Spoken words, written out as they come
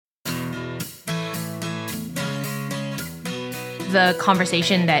the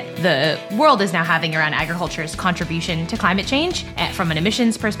conversation that the world is now having around agriculture's contribution to climate change from an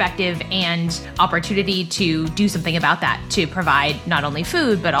emissions perspective and opportunity to do something about that to provide not only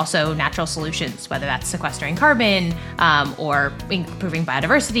food, but also natural solutions, whether that's sequestering carbon or improving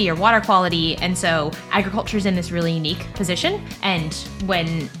biodiversity or water quality. And so agriculture is in this really unique position. And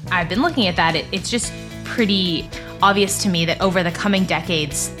when I've been looking at that, it's just pretty obvious to me that over the coming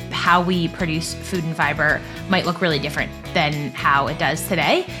decades, how we produce food and fiber might look really different than how it does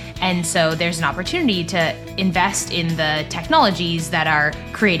today. And so there's an opportunity to invest in the technologies that are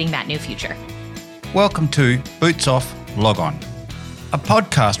creating that new future. Welcome to Boots Off, Log On, a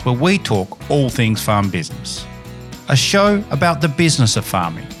podcast where we talk all things farm business. A show about the business of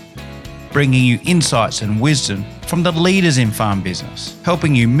farming, bringing you insights and wisdom from the leaders in farm business,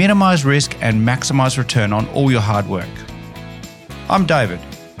 helping you minimise risk and maximise return on all your hard work. I'm David,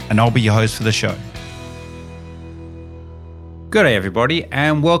 and I'll be your host for the show. Good day, everybody,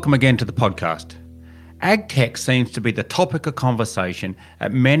 and welcome again to the podcast. Agtech seems to be the topic of conversation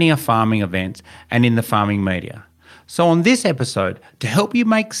at many a farming events and in the farming media. So on this episode, to help you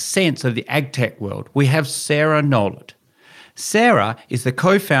make sense of the Agtech world, we have Sarah Nolet. Sarah is the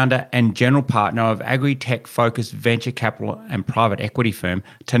co-founder and general partner of agri-tech-focused venture capital and private equity firm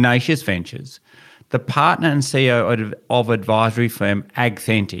Tenacious Ventures, the partner and CEO of advisory firm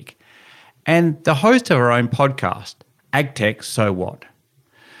Agtech, and the host of her own podcast, Agtech So What.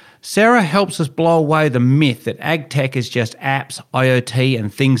 Sarah helps us blow away the myth that Agtech is just apps, IoT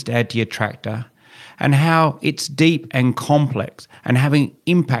and things to add to your tractor, and how it's deep and complex and having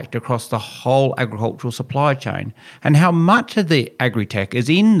impact across the whole agricultural supply chain, and how much of the agri-tech is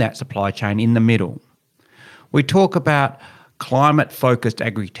in that supply chain in the middle. We talk about climate-focused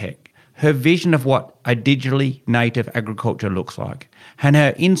agri-tech, her vision of what a digitally native agriculture looks like, and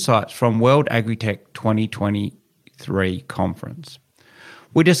her insights from World Agri-Tech 2023 conference.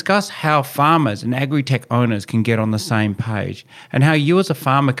 We discuss how farmers and agri-tech owners can get on the same page and how you as a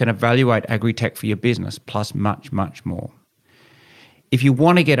farmer can evaluate agri-tech for your business, plus much, much more. If you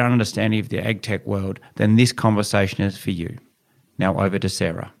want to get an understanding of the agtech world, then this conversation is for you. Now over to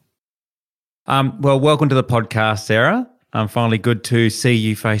Sarah. Well, welcome to the podcast, Sarah. Finally good to see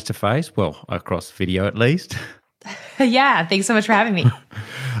you face to face, well, across video at least. Yeah, thanks so much for having me.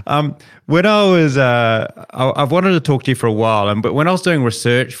 When I was, I've wanted to talk to you for a while, but when I was doing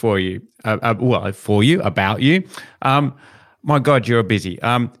research for you, about you, my God, you're busy.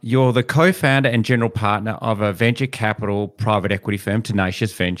 You're the co-founder and general partner of a venture capital private equity firm,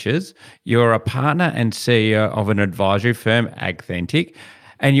 Tenacious Ventures. You're a partner and CEO of an advisory firm, Agtech.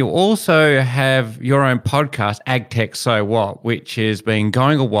 And you also have your own podcast, Agtech So What, which has been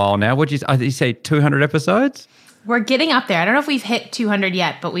going a while now. What did you say, 200 episodes? We're getting up there. I don't know if we've hit 200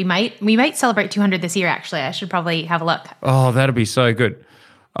 yet, but we might celebrate 200 this year, actually. I should probably have a look. Oh, that'd be so good.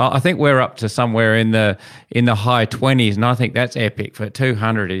 I think we're up to somewhere in the high 20s, and I think that's epic. For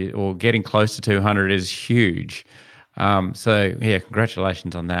 200 or getting close to 200 is huge. So, yeah,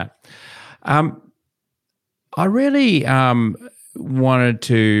 congratulations on that. I really wanted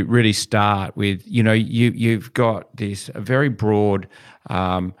to really start with, you've got this very broad,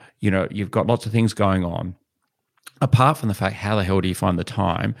 you've got lots of things going on. Apart from the fact, how the hell do you find the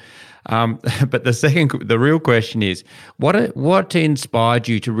time? But the real question is, what inspired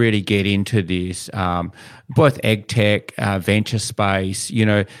you to really get into this, both agtech, venture space,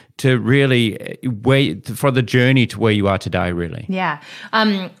 to really for the journey to where you are today, really? Yeah.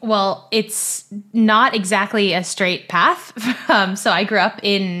 Well, it's not exactly a straight path. So I grew up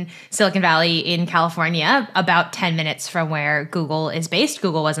in Silicon Valley in California, about 10 minutes from where Google is based.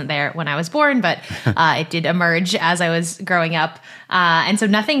 Google wasn't there when I was born, but it did emerge as I was growing up. And so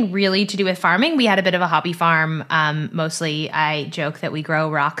nothing really to do with farming. We had a bit of a hobby farm. Mostly I joke that we grow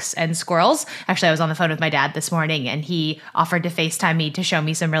rocks and squirrels. Actually, I was on the phone with my dad this morning and he offered to FaceTime me to show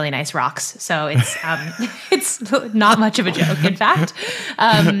me some really nice rocks. So it's not much of a joke, in fact.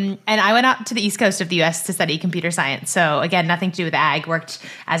 And I went out to the East Coast of the US to study computer science. So again, nothing to do with ag. Worked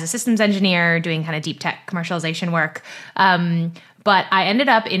as a systems engineer, doing kind of deep tech commercialization work. But I ended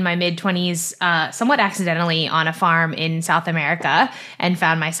up in my mid-20s somewhat accidentally on a farm in South America and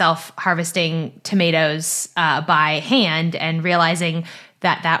found myself harvesting tomatoes by hand and realizing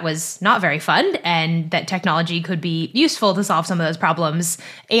that was not very fun and that technology could be useful to solve some of those problems.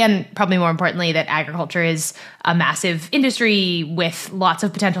 And probably more importantly, that agriculture is a massive industry with lots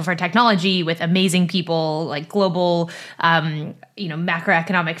of potential for technology, with amazing people, like global,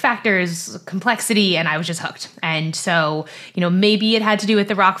 macroeconomic factors, complexity, and I was just hooked. And so, maybe it had to do with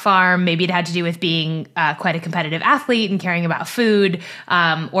the rock farm, maybe it had to do with being quite a competitive athlete and caring about food,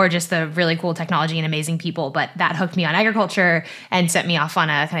 or just the really cool technology and amazing people. But that hooked me on agriculture and set me off on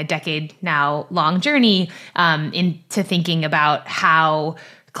a kind of decade now long journey into thinking about how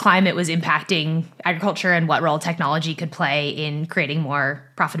climate was impacting agriculture and what role technology could play in creating more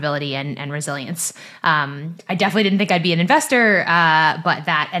profitability and resilience. I definitely didn't think I'd be an investor, but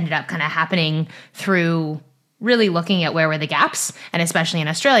that ended up kind of happening through really looking at where were the gaps, and especially in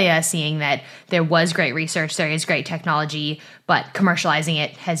Australia, seeing that there was great research, there is great technology, but commercializing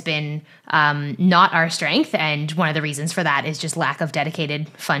it has been not our strength. And one of the reasons for that is just lack of dedicated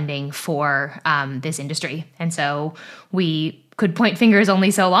funding for this industry. And so we could point fingers only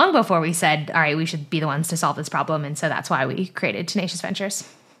so long before we said, all right, we should be the ones to solve this problem. And so that's why we created Tenacious Ventures.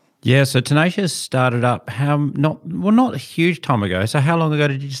 Yeah, so Tenacious started up not a huge time ago. So how long ago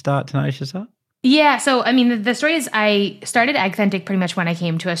did you start Tenacious up? Yeah, so I mean, the story is I started Agtech pretty much when I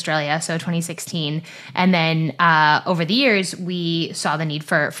came to Australia, so 2016, and then over the years we saw the need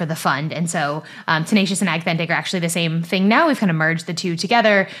for the fund, and so Tenacious and Agtech are actually the same thing now. We've kind of merged the two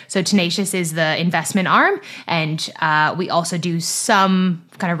together. So Tenacious is the investment arm, and we also do some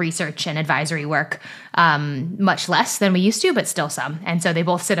kind of research and advisory work, much less than we used to, but still some. And so they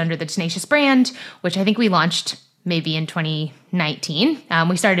both sit under the Tenacious brand, which I think we launched maybe in 2019.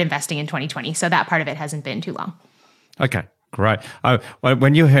 We started investing in 2020, so that part of it hasn't been too long. Okay, great.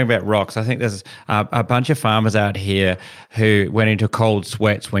 When you were hearing about rocks, I think there's a bunch of farmers out here who went into cold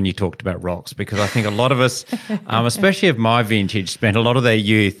sweats when you talked about rocks, because I think a lot of us, especially of my vintage, spent a lot of their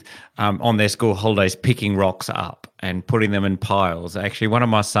youth on their school holidays picking rocks up and putting them in piles. Actually, one of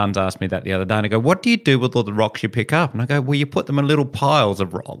my sons asked me that the other day, and I go, what do you do with all the rocks you pick up? And I go, well, you put them in little piles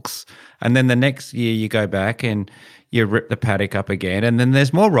of rocks. And then the next year you go back and you rip the paddock up again, and then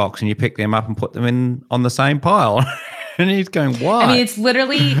there's more rocks and you pick them up and put them in on the same pile. And he's going, why? I mean, it's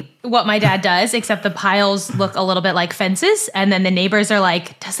literally what my dad does, except the piles look a little bit like fences. And then the neighbors are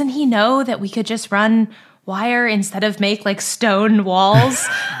like, doesn't he know that we could just run wire instead of make like stone walls?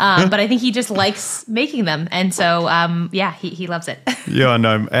 But I think he just likes making them. And so, he loves it. Yeah, I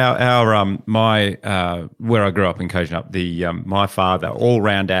know. Where I grew up in Kojonup, my father, all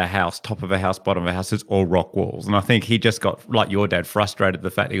around our house, top of our house, bottom of our house, is all rock walls. And I think he just got, like your dad, frustrated at the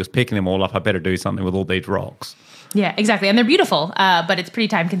fact that he was picking them all up. I better do something with all these rocks. Yeah, exactly. And they're beautiful, but it's pretty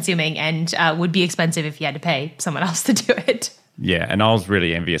time consuming and would be expensive if you had to pay someone else to do it. Yeah, and I was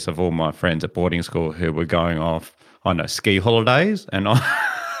really envious of all my friends at boarding school who were going off on ski holidays, and I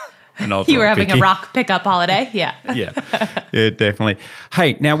was you were having a rock pickup holiday, yeah. yeah, definitely.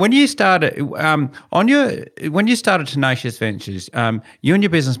 Hey, now when you started Tenacious Ventures, you and your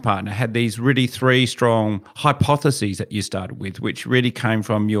business partner had these really three strong hypotheses that you started with, which really came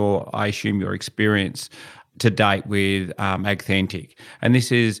from your experience to date with Agtech. And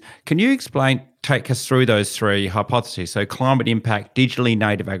this is, can you take us through those three hypotheses? So climate impact, digitally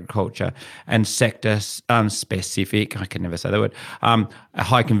native agriculture, and sector specific, I can never say that word,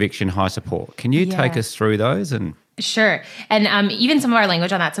 high conviction, high support. Can you take us through those? And Sure. And even some of our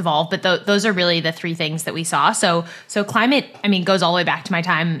language on that's evolved, but those are really the three things that we saw. So climate, I mean, goes all the way back to my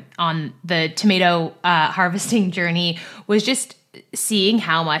time on the tomato harvesting journey, was just seeing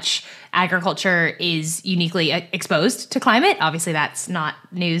how much agriculture is uniquely exposed to climate. Obviously, that's not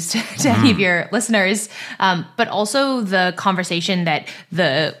news to any of your listeners, but also the conversation that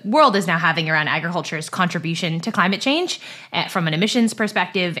the world is now having around agriculture's contribution to climate change from an emissions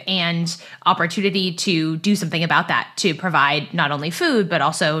perspective, and opportunity to do something about that, to provide not only food, but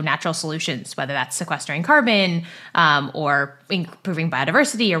also natural solutions, whether that's sequestering carbon or improving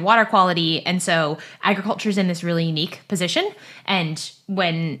biodiversity or water quality. And so agriculture is in this really unique position. And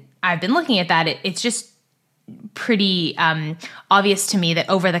when I've been looking at that, it's just pretty obvious to me that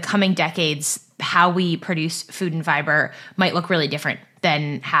over the coming decades, how we produce food and fiber might look really different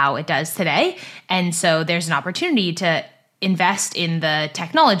than how it does today. And so there's an opportunity to invest in the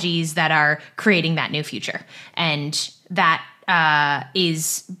technologies that are creating that new future. And that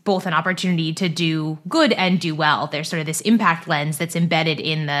is both an opportunity to do good and do well. There's sort of this impact lens that's embedded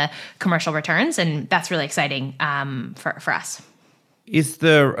in the commercial returns, and that's really exciting for us. Is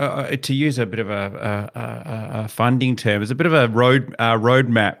there, to use a bit of a funding term, is a bit of a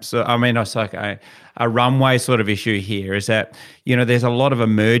roadmap? So I mean, it's like a runway sort of issue here. Is that, there's a lot of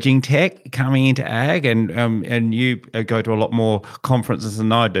emerging tech coming into ag, and you go to a lot more conferences than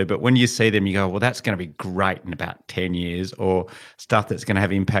I do. But when you see them, you go, well, that's going to be great in about 10 years, or stuff that's going to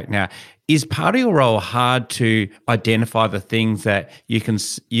have impact now. Is part of your role hard to identify the things that you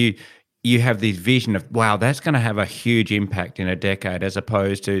you have this vision of, wow, that's going to have a huge impact in a decade, as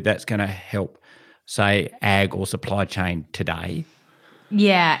opposed to that's going to help, say, ag or supply chain today.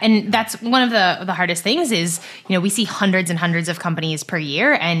 Yeah, and that's one of the hardest things is, we see hundreds and hundreds of companies per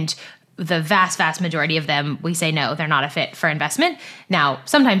year, and the vast majority of them, we say, no, they're not a fit for investment. Now,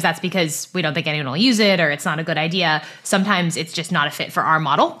 sometimes that's because we don't think anyone will use it or it's not a good idea. Sometimes it's just not a fit for our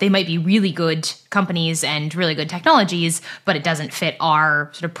model. They might be really good companies and really good technologies, but it doesn't fit our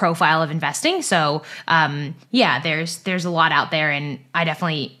sort of profile of investing. So, there's a lot out there. And I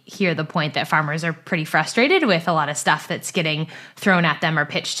definitely hear the point that farmers are pretty frustrated with a lot of stuff that's getting thrown at them or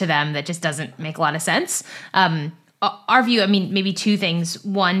pitched to them that just doesn't make a lot of sense. Our view, maybe two things.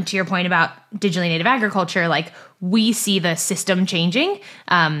 One, to your point about digitally native agriculture, like we see the system changing,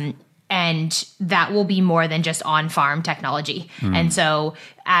 and that will be more than just on-farm technology. And so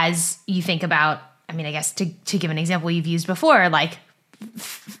as you think about, I guess to give an example you've used before, like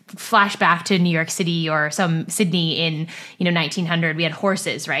flashback to New York City or some Sydney in 1900, we had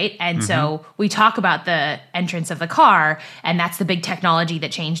horses, right? And so we talk about the entrance of the car, and that's the big technology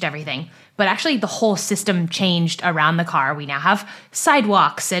that changed everything. But actually the whole system changed around the car. We now have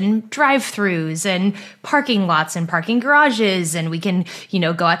sidewalks and drive-throughs and parking lots and parking garages, and we can,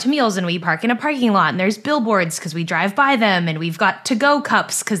 go out to meals and we park in a parking lot, and there's billboards because we drive by them, and we've got to-go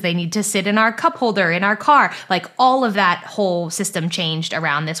cups because they need to sit in our cup holder in our car. Like all of that whole system changed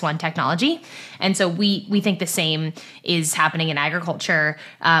around this one technology. And so we think the same is happening in agriculture,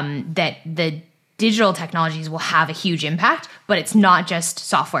 that the digital technologies will have a huge impact, but it's not just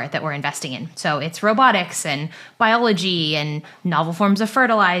software that we're investing in. So it's robotics and biology and novel forms of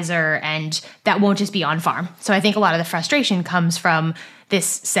fertilizer, and that won't just be on farm. So I think a lot of the frustration comes from this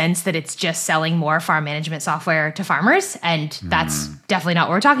sense that it's just selling more farm management software to farmers, and that's definitely not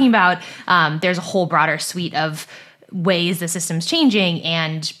what we're talking about. There's a whole broader suite of ways the system's changing,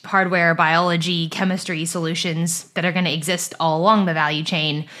 and hardware, biology, chemistry solutions that are going to exist all along the value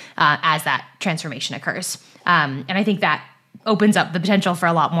chain as that transformation occurs. And I think that opens up the potential for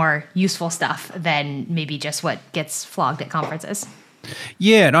a lot more useful stuff than maybe just what gets flogged at conferences.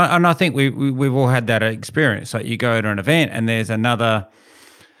 Yeah, and I think we've all had that experience. Like you go to an event and there's another,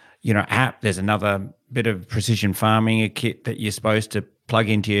 app, there's another bit of precision farming, a kit that you're supposed to plug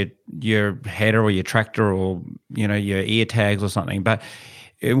into your header or your tractor or, your ear tags or something. But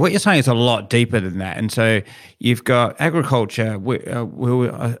what you're saying is a lot deeper than that. And so you've got agriculture. We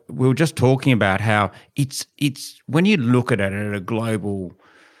were just talking about how it's when you look at it at a global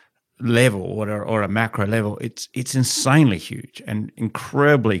level or a macro level, it's insanely huge and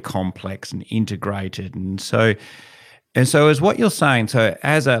incredibly complex and integrated. And so as what you're saying, so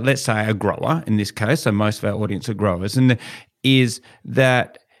as let's say a grower in this case, so most of our audience are growers, and is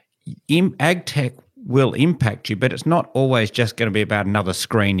that Agtech will impact you, but it's not always just going to be about another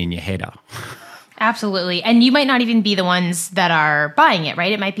screen in your header. Absolutely. And you might not even be the ones that are buying it,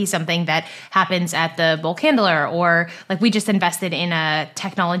 right? It might be something that happens at the bulk handler, or like we just invested in a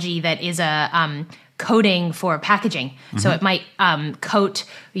technology that is a coating for packaging. So it might coat,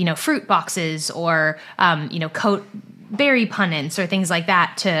 fruit boxes or, coat berry punnets or things like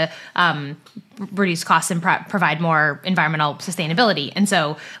that to reduce costs and provide more environmental sustainability. And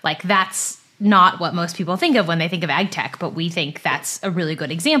so that's not what most people think of when they think of ag tech, but we think that's a really good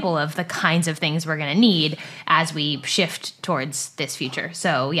example of the kinds of things we're going to need as we shift towards this future.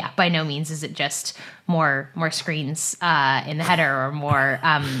 So yeah, by no means is it just more screens in the header or more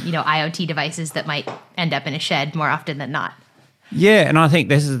IoT devices that might end up in a shed more often than not. Yeah, and I think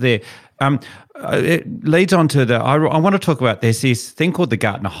this is it leads on to I want to talk about this thing called the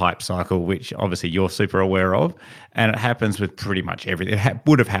Gartner hype cycle, which obviously you're super aware of, and it happens with pretty much everything. It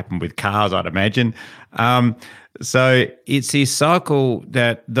would have happened with cars, I'd imagine. So it's this cycle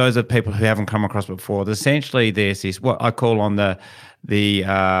that those are people who haven't come across before. Essentially, there's this what I call on the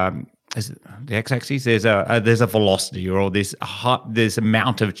x-axis. There's a velocity or this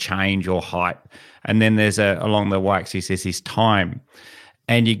amount of change or hype, and then there's along the y-axis there's this time.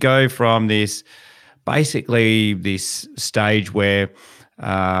 And you go from this stage where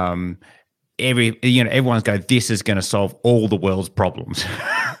everyone's go, this is going to solve all the world's problems,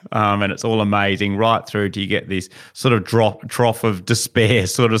 and it's all amazing, right through to you get this sort of trough of despair,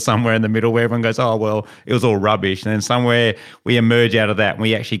 sort of somewhere in the middle where everyone goes, oh well, it was all rubbish, and then somewhere we emerge out of that and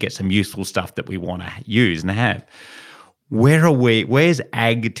we actually get some useful stuff that we want to use and have. Where are we? Where's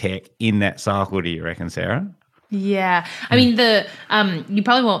ag tech in that cycle? Do you reckon, Sarah? Yeah. I mean, you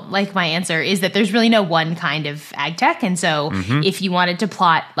probably won't like my answer is that there's really no one kind of ag tech. And so if you wanted to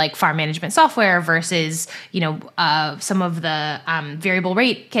plot like farm management software versus, some of the variable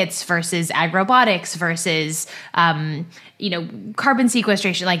rate kits versus ag robotics versus, carbon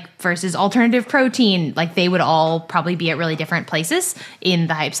sequestration, like versus alternative protein, like they would all probably be at really different places in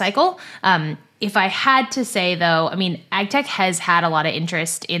the hype cycle. If I had to say though, I mean, ag tech has had a lot of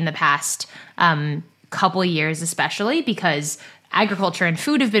interest in the past, couple of years, especially because agriculture and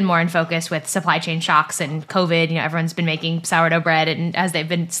food have been more in focus with supply chain shocks and COVID. Everyone's been making sourdough bread and as they've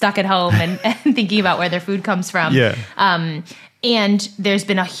been stuck at home and thinking about where their food comes from. Yeah. And there's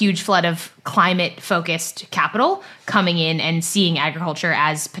been a huge flood of climate-focused capital coming in and seeing agriculture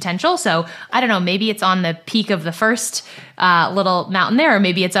as potential. So I don't know, maybe it's on the peak of the first little mountain there, or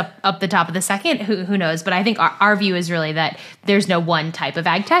maybe it's up the top of the second. Who knows? But I think our view is really that there's no one type of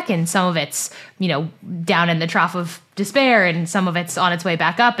ag tech, and some of it's down in the trough of despair, and some of it's on its way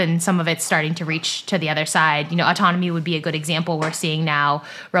back up, and some of it's starting to reach to the other side. Autonomy would be a good example. We're seeing now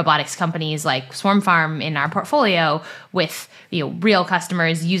robotics companies like Swarm Farm in our portfolio with real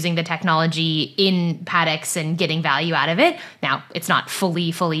customers using the technology in paddocks and getting value out of it. Now, it's not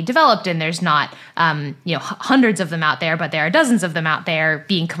fully developed, and there's not hundreds of them out there, but there are dozens of them out there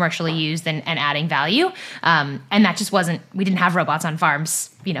being commercially used and adding value. And that just we didn't have robots on farms,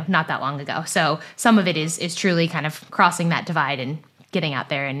 not that long ago. So some of it is truly kind of crossing that divide and getting out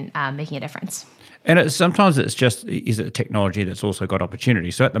there and making a difference. And sometimes it's just, is it technology that's also got opportunity?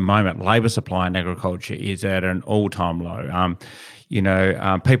 So at the moment, labour supply in agriculture is at an all-time low.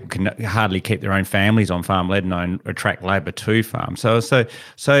 People can hardly keep their own families on farm, let alone attract labour to farm. So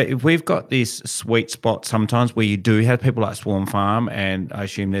if we've got this sweet spot sometimes where you do have people like Swarm Farm, and I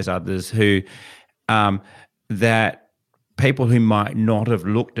assume there's others who, that people who might not have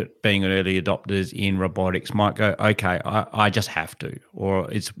looked at being early adopters in robotics might go, okay, I just have to,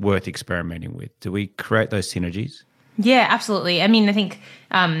 or it's worth experimenting with. Do we create those synergies? Yeah, absolutely. I mean, I think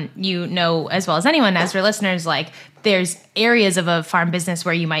as well as anyone, as your listeners, like there's areas of a farm business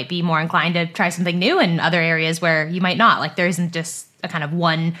where you might be more inclined to try something new and other areas where you might not. Like there isn't just a kind of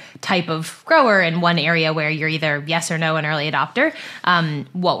one type of grower and one area where you're either yes or no an early adopter.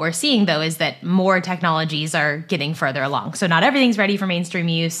 What we're seeing though is that more technologies are getting further along. So not everything's ready for mainstream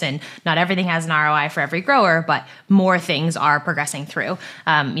use and not everything has an ROI for every grower, but more things are progressing through.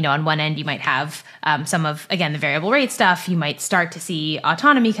 On one end you might have some of, again, the variable rate stuff. You might start to see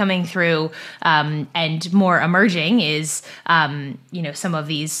autonomy coming through, and more emerging is, some of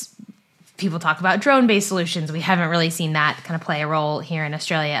these people talk about drone-based solutions. We haven't really seen that kind of play a role here in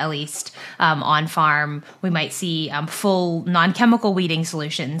Australia, at least on farm. We might see full non-chemical weeding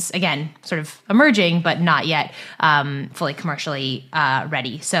solutions, again, sort of emerging, but not yet fully commercially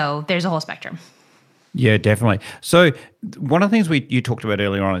ready. So there's a whole spectrum. Yeah, definitely. So one of the things you talked about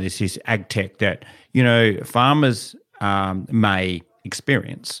earlier on in this is ag tech that, farmers may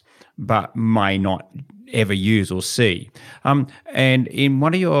experience, but may not ever use or see. And in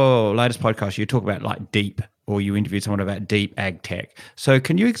one of your latest podcasts, you talk about like deep, or you interviewed someone about deep ag tech. So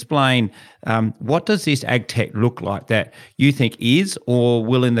can you explain what does this ag tech look like that you think is or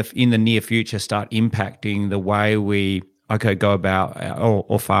will in the near future start impacting the way we go about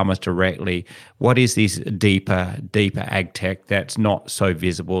or farmers directly? What is this deeper ag tech that's not so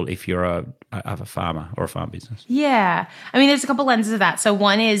visible if you're a farmer or a farm business? Yeah. I mean, there's a couple lenses of that. So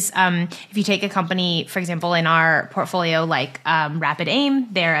one is if you take a company, for example, in our portfolio like Rapid Aim,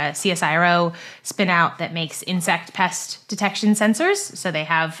 they're a CSIRO spin out that makes insect pest detection sensors. So they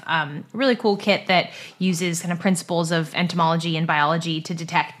have a really cool kit that uses kind of principles of entomology and biology to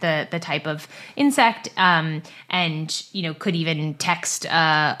detect the type of insect, and could even text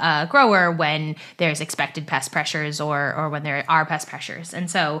a grower when there's expected pest pressures or when there are pest pressures.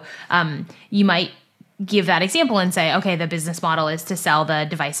 And so you might give that example and say, okay, the business model is to sell the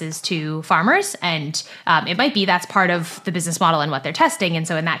devices to farmers, and it might be that's part of the business model and what they're testing, and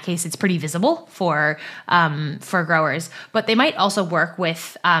so in that case, it's pretty visible for growers. But they might also work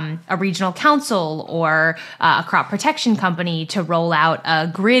with a regional council or a crop protection company to roll out a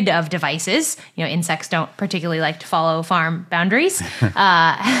grid of devices. Insects don't particularly like to follow farm boundaries,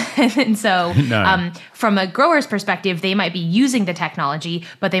 and so No. From a grower's perspective, they might be using the technology,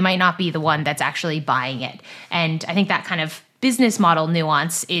 but they might not be the one that's actually buying it. And I think that kind of business model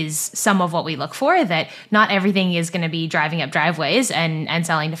nuance is some of what we look for, that not everything is going to be driving up driveways and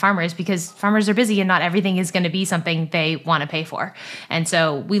selling to farmers, because farmers are busy and not everything is going to be something they want to pay for. And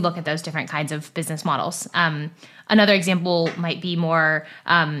so we look at those different kinds of business models. Another example might be more,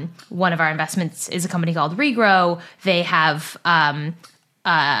 one of our investments is a company called Regrow. They have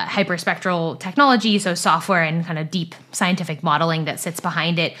hyperspectral technology, so software and kind of deep scientific modeling that sits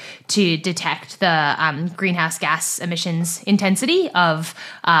behind it to detect the greenhouse gas emissions intensity of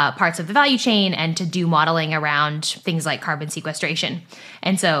parts of the value chain and to do modeling around things like carbon sequestration.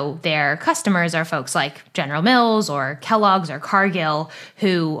 And so their customers are folks like General Mills or Kellogg's or Cargill,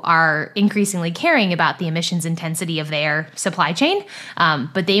 who are increasingly caring about the emissions intensity of their supply chain,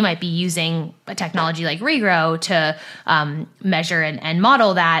 but they might be using a technology like Regrow to measure and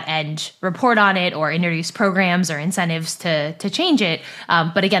model that and report on it or introduce programs or incentives to change it.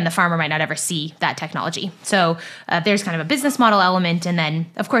 But again, the farmer might not ever see that technology. So there's kind of a business model element. And then,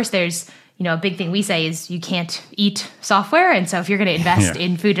 of course, there's a big thing we say is you can't eat software. And so if you're going to invest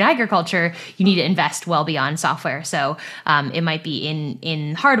in food and agriculture, you need to invest well beyond software. So it might be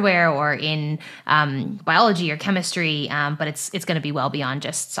in hardware or in biology or chemistry, but it's going to be well beyond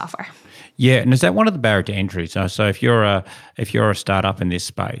just software. Yeah, and is that one of the barrier to entry? So if you're a startup in this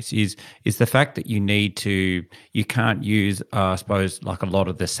space, is the fact that you can't use, I suppose, like a lot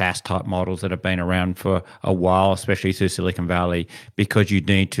of the SaaS type models that have been around for a while, especially through Silicon Valley, because you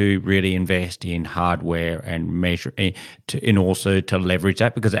need to really invest in hardware and measure, and also to leverage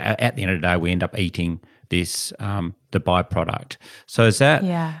that, because at the end of the day, we end up eating this the byproduct. So is that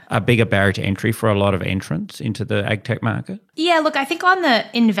a bigger barrier to entry for a lot of entrants into the agtech market? Yeah, look, I think on the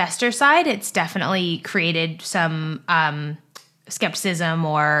investor side, it's definitely created some skepticism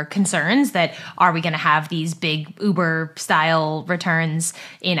or concerns that are we going to have these big Uber style returns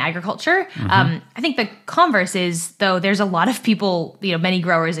in agriculture? I think the converse is, though, there's a lot of people, many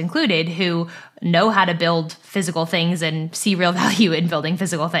growers included, who know how to build physical things and see real value in building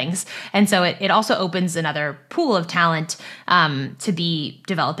physical things. And so it also opens another pool of talent to be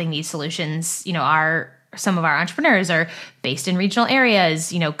developing these solutions. Some of our entrepreneurs are based in regional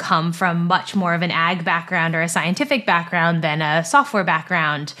areas, come from much more of an ag background or a scientific background than a software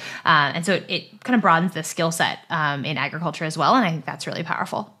background. And so it kind of broadens the skill set in agriculture as well. And I think that's really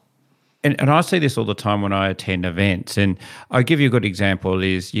powerful. And I see this all the time when I attend events. And I'll give you a good example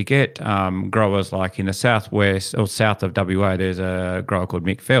is you get growers like in the southwest or south of WA, there's a grower called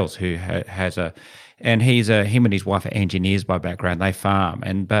Mick Fells who has and him and his wife are engineers by background. They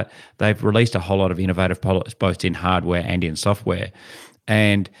farm, but they've released a whole lot of innovative products, both in hardware and in software.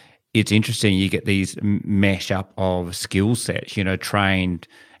 And it's interesting, you get these mesh up of skill sets, trained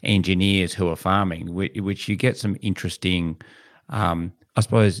engineers who are farming, which you get some interesting I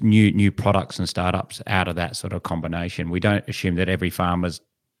suppose new products and startups out of that sort of combination. We don't assume that every farmer's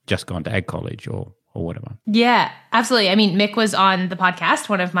just gone to ag college or whatever. Yeah, absolutely. I mean, Mick was on the podcast,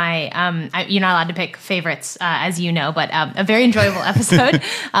 one of my, you're not allowed to pick favorites, as you know, but a very enjoyable episode.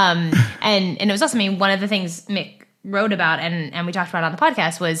 And it was awesome. I mean, one of the things Mick wrote about and we talked about on the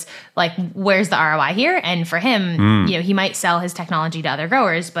podcast was like, where's the ROI here? And for him, he might sell his technology to other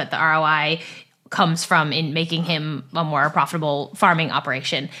growers, but the ROI comes from in making him a more profitable farming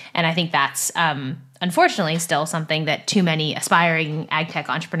operation. And I think that's unfortunately still something that too many aspiring ag tech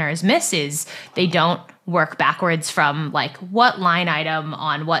entrepreneurs miss is they don't work backwards from like what line item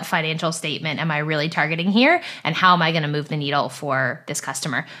on what financial statement am I really targeting here and how am I going to move the needle for this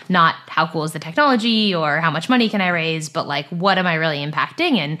customer? Not how cool is the technology or how much money can I raise, but like what am I really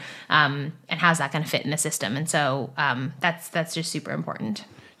impacting and how's that going to fit in the system? And so that's just super important.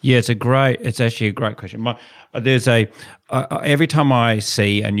 Yeah, it's actually a great question. There's every time I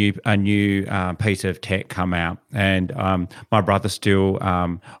see a new piece of tech come out, and my brother still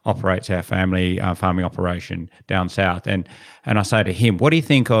operates our family farming operation down south, and I say to him, "What do you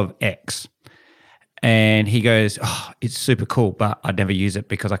think of X?" And he goes, "Oh, it's super cool, but I'd never use it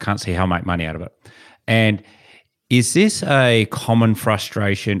because I can't see how I make money out of it." And is this a common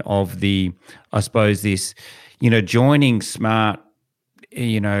frustration of this, joining smart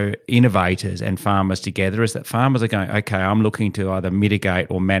innovators and farmers together, is that farmers are going, okay, I'm looking to either mitigate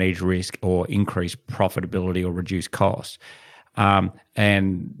or manage risk or increase profitability or reduce costs.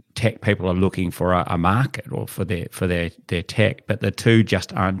 And tech people are looking for a market or for their tech, but the two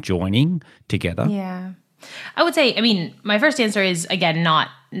just aren't joining together. Yeah. I would say, my first answer is, again, not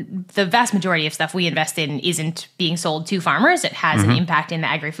the vast majority of stuff we invest in isn't being sold to farmers. It has an impact in the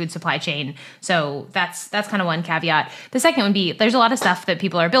agri-food supply chain. So that's kind of one caveat. The second would be there's a lot of stuff that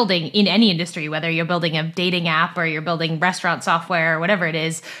people are building in any industry, whether you're building a dating app or you're building restaurant software or whatever it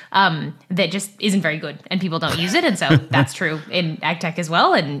is, that just isn't very good and people don't use it. And so that's true in ag tech as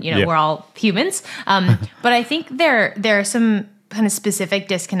well. And, we're all humans. But I think there are some kind of specific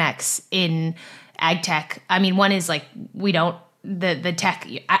disconnects in ag tech. One is like the tech,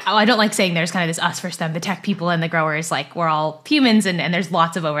 I don't like saying there's kind of this us versus them, the tech people and the growers, like we're all humans and there's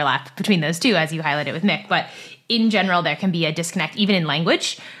lots of overlap between those two, as you highlighted with Mick. But in general, there can be a disconnect even in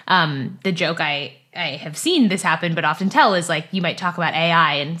language. The joke I have seen this happen, but often tell is like you might talk about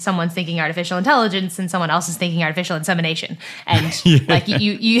AI and someone's thinking artificial intelligence and someone else is thinking artificial insemination. And like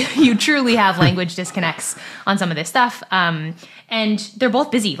you truly have language disconnects on some of this stuff. And they're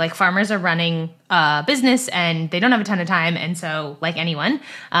both busy. Like farmers are running a business and they don't have a ton of time. And so like anyone.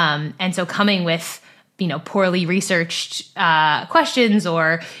 And so coming with, poorly researched questions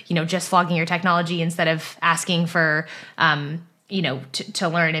or, just flogging your technology instead of asking for, to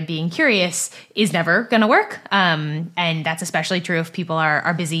learn and being curious is never going to work. And that's especially true if people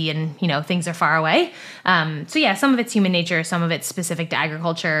are busy and, things are far away. So yeah, some of it's human nature, some of it's specific to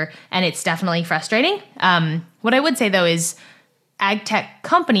agriculture, and it's definitely frustrating. What I would say though is ag tech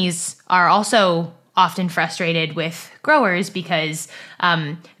companies are also often frustrated with growers because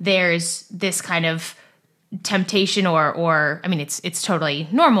there's this kind of temptation or I mean, it's totally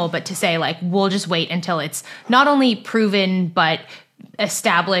normal, but to say like, we'll just wait until it's not only proven, but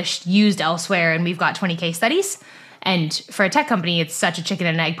established, used elsewhere. And we've got 20 case studies. And for a tech company, it's such a chicken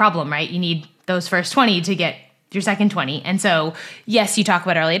and egg problem, right? You need those first 20 to get your second 20. And so, yes, you talk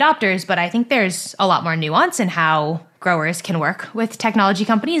about early adopters, but I think there's a lot more nuance in how growers can work with technology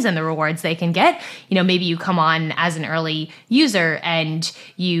companies and the rewards they can get. Maybe you come on as an early user and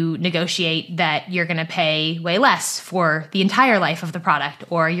you negotiate that you're going to pay way less for the entire life of the product,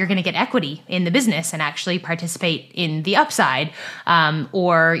 or you're going to get equity in the business and actually participate in the upside,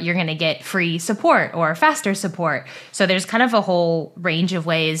 or you're going to get free support or faster support. So there's kind of a whole range of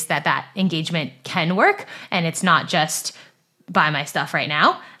ways that engagement can work. And it's not just buy my stuff right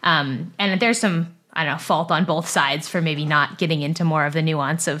now. And there's some fault on both sides for maybe not getting into more of the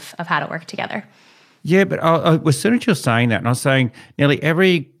nuance of how to work together. Yeah, but as soon as you're saying that, and I was saying nearly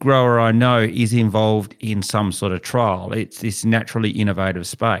every grower I know is involved in some sort of trial. It's this naturally innovative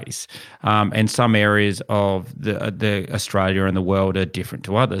space, and some areas of the Australia and the world are different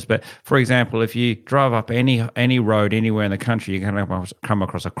to others. But for example, if you drive up any road anywhere in the country, you're going to come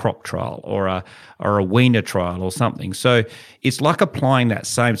across a crop trial or a weaner trial or something. So it's like applying that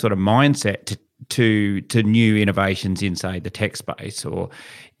same sort of mindset to new innovations in, say, the tech space, or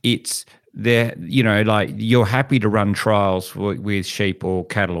it's there, like you're happy to run trials with sheep or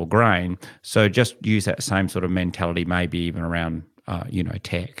cattle or grain. So just use that same sort of mentality, maybe even around,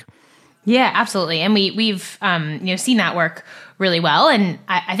 tech. Yeah, absolutely. And we've seen that work really well. And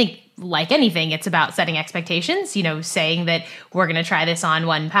I think like anything, it's about setting expectations, saying that we're going to try this on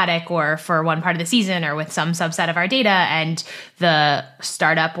one paddock or for one part of the season or with some subset of our data, and the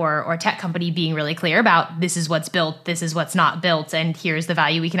startup or tech company being really clear about this is what's built, this is what's not built, and here's the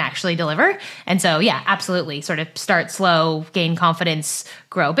value we can actually deliver. And so, yeah, absolutely. Sort of start slow, gain confidence,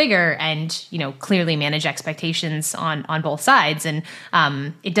 grow bigger, and, clearly manage expectations on both sides. And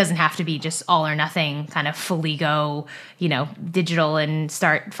it doesn't have to be just all or nothing, kind of fully go, digital and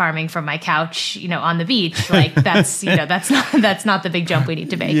start farming from my couch, on the beach. Like that's not the big jump we need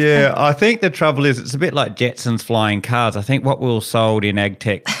to make. Yeah, I think the trouble is it's a bit like Jetsons flying cars. I think what we were sold in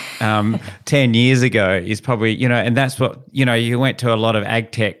Agtech 10 years ago is probably, and that's what, you went to a lot of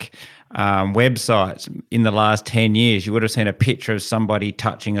Agtech websites in the last 10 years, you would have seen a picture of somebody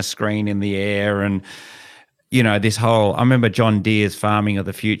touching a screen in the air and, this whole, I remember John Deere's Farming of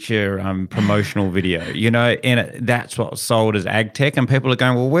the Future promotional video, and that's what was sold as ag tech, and people are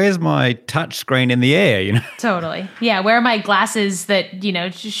going, well, where's my touch screen in the air, Totally. Yeah, where are my glasses that,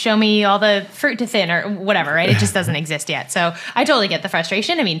 just show me all the fruit to thin or whatever, right? It just doesn't exist yet. So I totally get the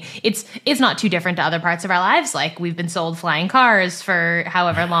frustration. I mean, it's not too different to other parts of our lives. Like we've been sold flying cars for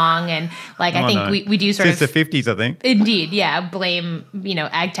however long, and like I think we do sort of... Since the 50s, I think. Indeed, yeah, blame,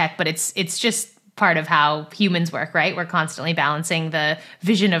 ag tech, but it's just part of how humans work, right? We're constantly balancing the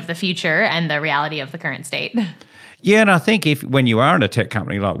vision of the future and the reality of the current state. Yeah, and I think when you are in a tech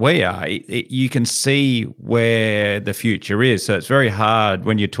company like we are, you can see where the future is. So it's very hard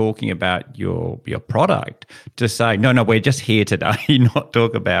when you're talking about your product to say, no, we're just here today, not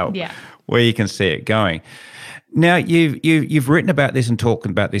talk about where you can see it going. Now, you've written about this and talked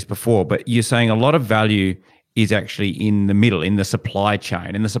about this before, but you're saying a lot of value is actually in the middle, in the supply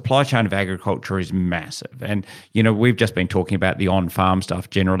chain. And the supply chain of agriculture is massive. And, we've just been talking about the on-farm stuff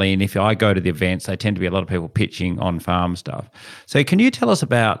generally. And if I go to the events, they tend to be a lot of people pitching on-farm stuff. So can you tell us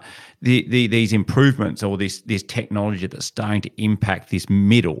about these improvements or this technology that's starting to impact this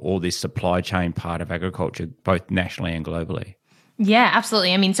middle or this supply chain part of agriculture, both nationally and globally? Yeah,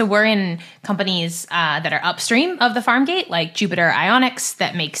 absolutely. I mean, so we're in companies that are upstream of the farm gate, like Jupiter Ionics,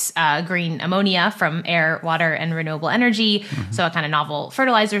 that makes green ammonia from air, water, and renewable energy. So a kind of novel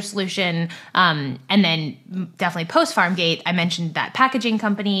fertilizer solution. And then definitely post farm gate, I mentioned that packaging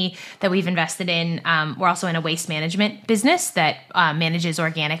company that we've invested in. We're also in a waste management business that manages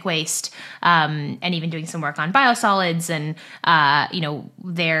organic waste and even doing some work on biosolids. And,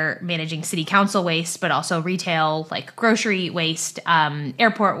 they're managing city council waste, but also retail, like grocery waste.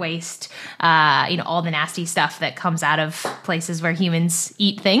 Airport waste, all the nasty stuff that comes out of places where humans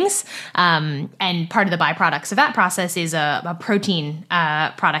eat things. And part of the byproducts of that process is a protein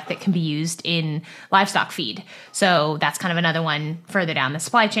product that can be used in livestock feed. So that's kind of another one further down the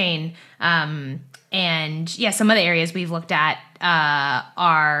supply chain. And yeah, some of the areas we've looked at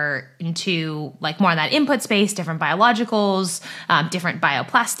are into like more on that input space, different biologicals, different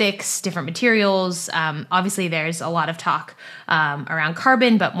bioplastics, different materials. Obviously, there's a lot of talk around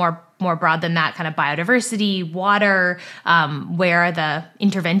carbon, but more broad than that, kind of biodiversity, water, where are the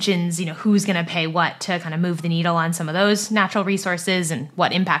interventions, who's going to pay what to kind of move the needle on some of those natural resources and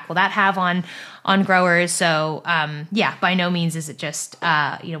what impact will that have on growers. So by no means is it just,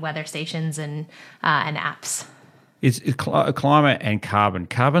 weather stations and apps. It's climate and carbon.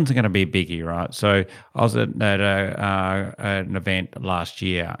 Carbon's going to be a biggie, right? So I was at an event last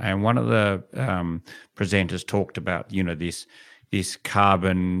year, and one of the presenters talked about, this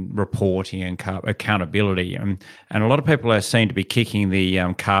carbon reporting and accountability, and a lot of people seem to be kicking the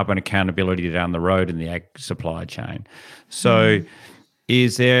carbon accountability down the road in the ag supply chain. So.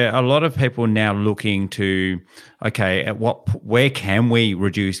 Is there a lot of people now looking to, where can we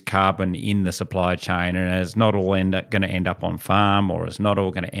reduce carbon in the supply chain, and it's not all going to end up on farm, or it's not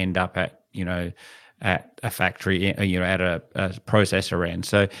all going to end up at a factory, at a processor end.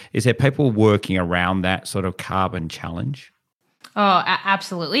 So is there people working around that sort of carbon challenge? Oh,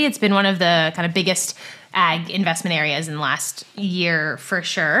 absolutely. It's been one of the kind of biggest ag investment areas in the last year for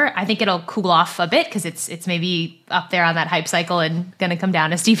sure. I think it'll cool off a bit because it's maybe up there on that hype cycle and going to come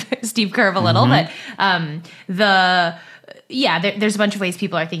down a steep curve a little. But there's a bunch of ways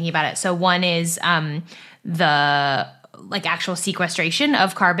people are thinking about it. So one is the actual sequestration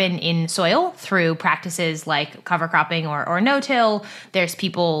of carbon in soil through practices like cover cropping or no-till. There's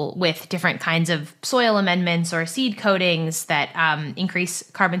people with different kinds of soil amendments or seed coatings that increase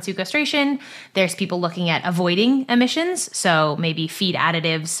carbon sequestration. There's people looking at avoiding emissions, so maybe feed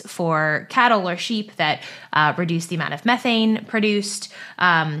additives for cattle or sheep that reduce the amount of methane produced,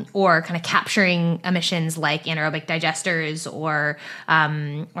 or kind of capturing emissions like anaerobic digesters or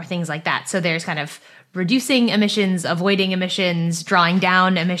things like that. So there's kind of reducing emissions, avoiding emissions, drawing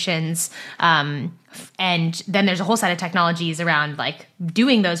down emissions. And then there's a whole set of technologies around like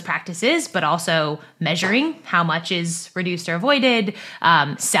doing those practices, but also measuring how much is reduced or avoided,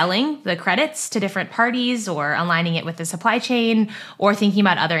 selling the credits to different parties or aligning it with the supply chain, or thinking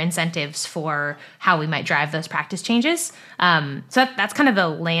about other incentives for how we might drive those practice changes. So that's kind of the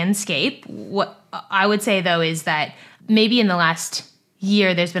landscape. What I would say though is that maybe in the last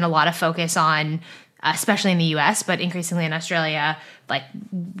year, there's been a lot of focus on, especially in the US, but increasingly in Australia, like,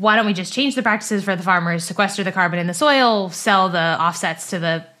 why don't we just change the practices for the farmers, sequester the carbon in the soil, sell the offsets to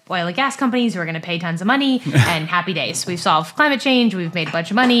the oil and gas companies who are going to pay tons of money, and happy days. We've solved climate change, we've made a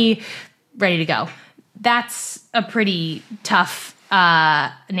bunch of money, ready to go. That's a pretty tough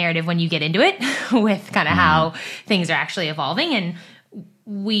narrative when you get into it with kind of how things are actually evolving. And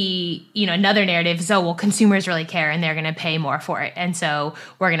another narrative is, consumers really care and they're going to pay more for it. And so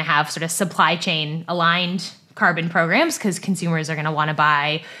we're going to have sort of supply chain aligned carbon programs because consumers are going to want to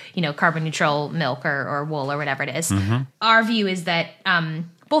buy, carbon neutral milk or wool or whatever it is. Our view is that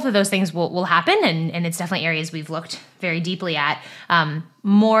both of those things will happen. And it's definitely areas we've looked very deeply at.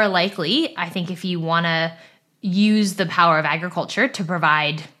 More likely, I think if you want to use the power of agriculture to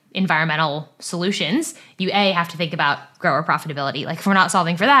provide environmental solutions, you have to think about grower profitability. Like, if we're not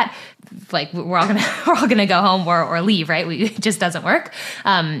solving for that, like, we're all gonna go home or leave, right? It just doesn't work.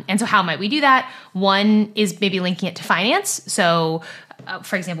 And so how might we do that? One is maybe linking it to finance. So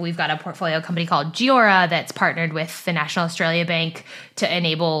for example, we've got a portfolio company called Giora that's partnered with the National Australia Bank to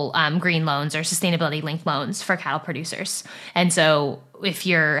enable green loans or sustainability linked loans for cattle producers. And so if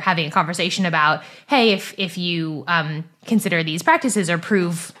you're having a conversation about, hey, if you consider these practices or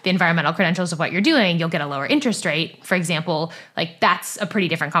prove the environmental credentials of what you're doing, you'll get a lower interest rate, for example, like, that's a pretty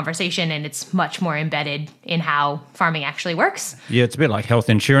different conversation, and it's much more embedded in how farming actually works. Yeah, it's a bit like health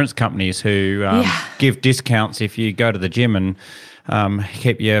insurance companies who give discounts if you go to the gym and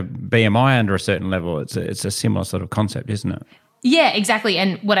keep your BMI under a certain level. It's a similar sort of concept, isn't it? Yeah, exactly.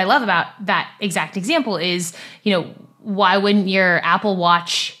 And what I love about that exact example is, why wouldn't your Apple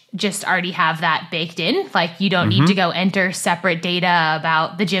Watch just already have that baked in? Like, you don't need to go enter separate data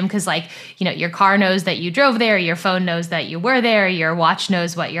about the gym because, like, your car knows that you drove there, your phone knows that you were there, your watch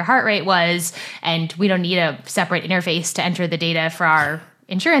knows what your heart rate was, and we don't need a separate interface to enter the data for our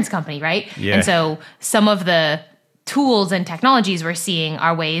insurance company, right? Yeah. And so some of the tools and technologies we're seeing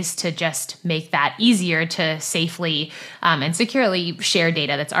are ways to just make that easier to safely and securely share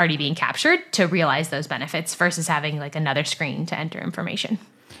data that's already being captured to realize those benefits versus having like another screen to enter information.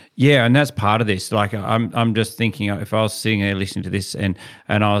 Yeah, and that's part of this. Like, I'm just thinking, if I was sitting there listening to this and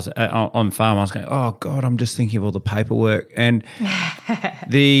I was on farm, I was going, oh God, I'm just thinking of all the paperwork. And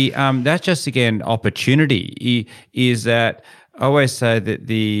that's just, again, opportunity is that I always say that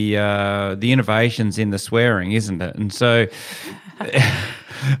the innovation's in the swearing, isn't it? And so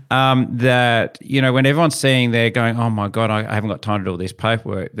that, when everyone's seeing there going, oh my God, I haven't got time to do all this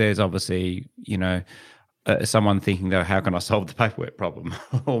paperwork, there's obviously, someone thinking, though, how can I solve the paperwork problem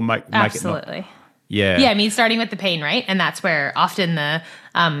or make Absolutely. it not? Yeah. Yeah, I mean, starting with the pain, right? And that's where often the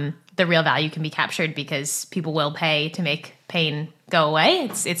real value can be captured because people will pay to make pain go away.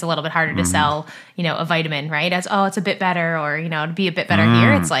 It's a little bit harder to sell, a vitamin, right? As, it's a bit better or, to be a bit better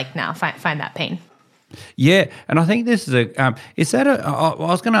here. It's like, no, find that pain. Yeah, and I think this is I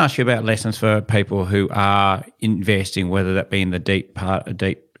was going to ask you about lessons for people who are investing, whether that be in the deep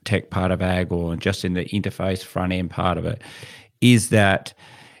tech part of ag or just in the interface front end part of it, is that,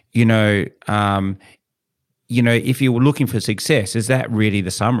 if you were looking for success, is that really the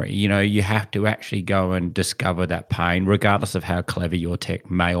summary? You have to actually go and discover that pain, regardless of how clever your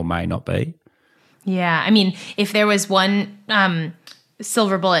tech may or may not be. Yeah, I mean, if there was one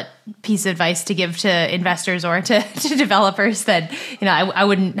silver bullet piece of advice to give to investors or to developers, that I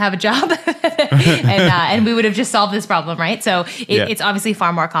wouldn't have a job, and we would have just solved this problem, right? So it's obviously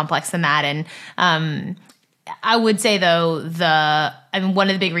far more complex than that, and I would say though one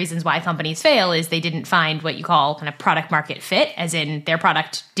of the big reasons why companies fail is they didn't find what you call kind of product market fit, as in their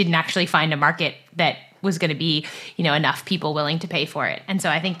product didn't actually find a market that was going to be enough people willing to pay for it, and so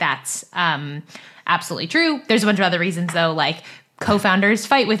I think that's absolutely true. There's a bunch of other reasons though, like co-founders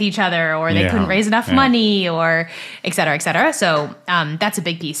fight with each other, or they couldn't raise enough money, or et cetera, et cetera. So that's a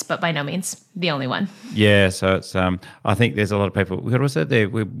big piece, but by no means the only one. Yeah, so it's I think there's a lot of people. What was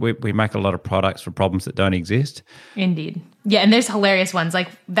it? We make a lot of products for problems that don't exist. Indeed. Yeah, and there's hilarious ones like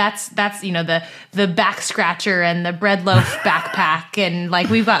that's the back scratcher and the bread loaf backpack, and like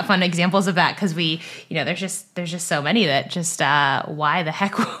we've got fun examples of that because we there's just so many that just why the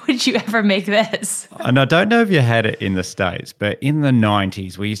heck would you ever make this? And I don't know if you had it in the States, but in the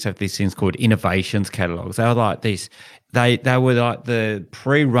 90s we used to have these things called innovations catalogs. They were like these. They were like the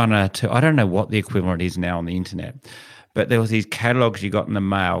pre-runner to, I don't know what the equivalent is now on the internet, but there was these catalogs you got in the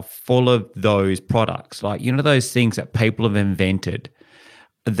mail full of those products, like, those things that people have invented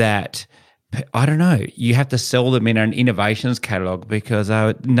that, I don't know, you have to sell them in an innovations catalog because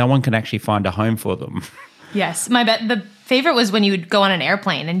no one can actually find a home for them. Yes. The favorite was when you would go on an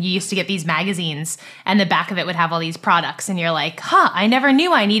airplane and you used to get these magazines and the back of it would have all these products and you're like, I never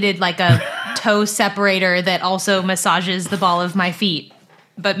knew I needed like a toe separator that also massages the ball of my feet,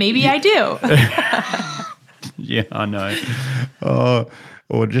 but maybe I do. Yeah, I know.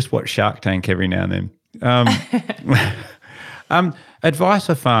 Or just watch Shark Tank every now and then. Advice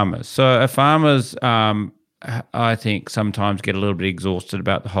for farmers. So farmers, I think sometimes get a little bit exhausted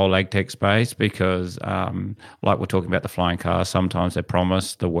about the whole Agtech space because, like we're talking about the flying cars, sometimes they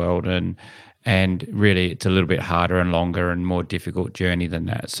promise the world and really it's a little bit harder and longer and more difficult journey than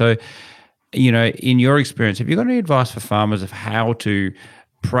that. So, in your experience, have you got any advice for farmers of how to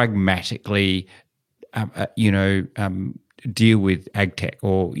pragmatically, deal with Agtech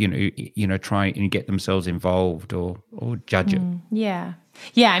or, try and get themselves involved or judge it? Yeah.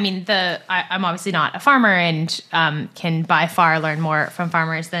 Yeah, I mean, I'm obviously not a farmer and can by far learn more from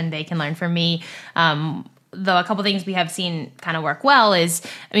farmers than they can learn from me. Though a couple things we have seen kind of work well is,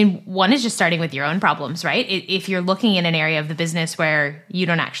 one is just starting with your own problems, right? If you're looking in an area of the business where you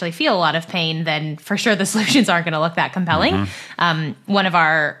don't actually feel a lot of pain, then for sure the solutions aren't going to look that compelling. Mm-hmm. One of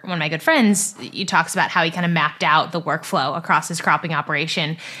my good friends, he talks about how he kind of mapped out the workflow across his cropping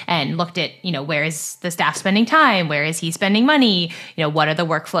operation and looked at, where is the staff spending time? Where is he spending money? What are the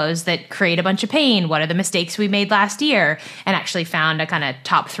workflows that create a bunch of pain? What are the mistakes we made last year? And actually found a kind of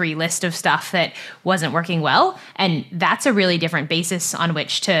top 3 list of stuff that wasn't working well. And that's a really different basis on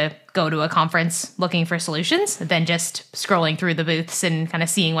which to go to a conference looking for solutions than just scrolling through the booths and kind of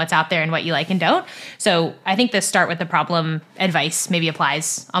seeing what's out there and what you like and don't. So I think the start with the problem advice maybe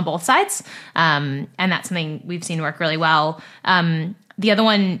applies on both sides. And that's something we've seen work really well. The other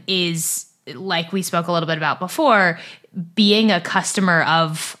one is like we spoke a little bit about before, being a customer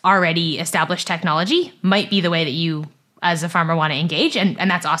of already established technology might be the way that you as a farmer want to engage. And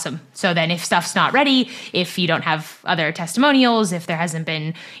that's awesome. So then if stuff's not ready, if you don't have other testimonials, if there hasn't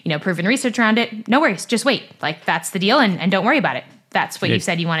been, proven research around it, no worries, just wait. Like that's the deal and don't worry about it. That's what you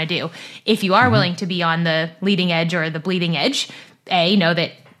said you want to do. If you are willing to be on the leading edge or the bleeding edge, know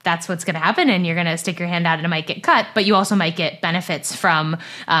that that's what's going to happen and you're going to stick your hand out and it might get cut, but you also might get benefits from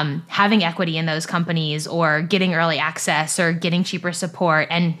having equity in those companies or getting early access or getting cheaper support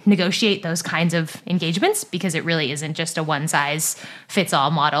and negotiate those kinds of engagements, because it really isn't just a one size fits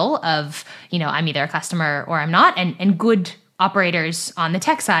all model of, I'm either a customer or I'm not. And good operators on the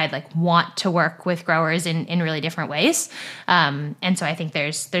tech side want to work with growers in really different ways. And so I think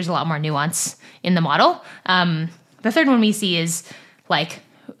there's a lot more nuance in the model. The third one we see is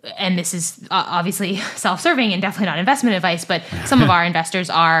and this is obviously self-serving and definitely not investment advice, but some of our investors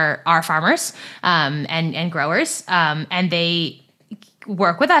are farmers and growers, and they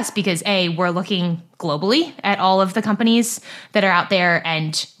work with us because we're looking globally at all of the companies that are out there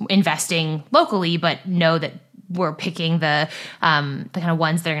and investing locally, but know that we're picking the kind of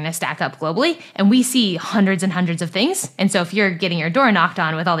ones that are going to stack up globally. And we see hundreds and hundreds of things. And so if you're getting your door knocked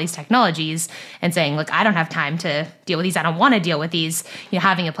on with all these technologies and saying, look, I don't have time to deal with these, I don't want to deal with these,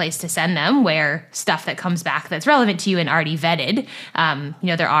 having a place to send them where stuff that comes back that's relevant to you and already vetted,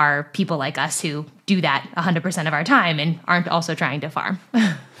 there are people like us who do that 100% of our time and aren't also trying to farm.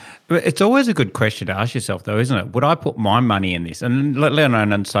 It's always a good question to ask yourself, though, isn't it? Would I put my money in this? And let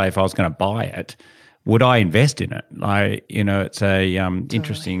alone say if I was going to buy it, would I invest in it? It's a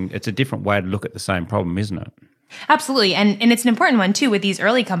interesting. It's a different way to look at the same problem, isn't it? Absolutely, and it's an important one too with these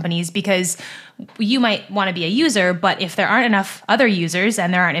early companies, because you might want to be a user, but if there aren't enough other users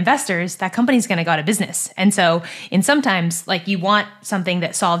and there aren't investors, that company's going to go out of business. And so, in sometimes you want something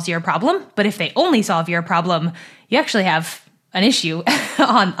that solves your problem, but if they only solve your problem, you actually have an issue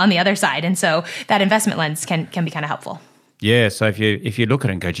on the other side. And so that investment lens can be kind of helpful. Yeah, so if you look at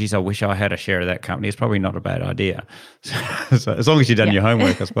it and go, geez, I wish I had a share of that company, it's probably not a bad idea. So as long as you've done your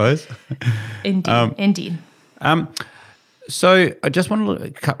homework, I suppose. Indeed. So I just want to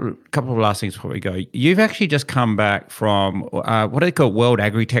look at a couple of last things before we go. You've actually just come back from what do they call World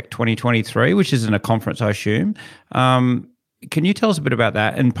Agritech 2023, which is in a conference, I assume. Can you tell us a bit about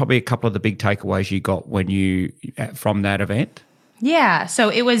that and probably a couple of the big takeaways you got from that event? Yeah, so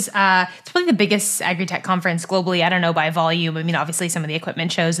it was, it's probably the biggest agri-tech conference globally. I don't know by volume. I mean, obviously some of the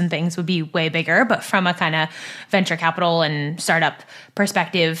equipment shows and things would be way bigger, but from a kind of venture capital and startup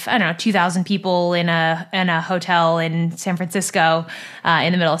perspective, I don't know, 2,000 people in a hotel in San Francisco,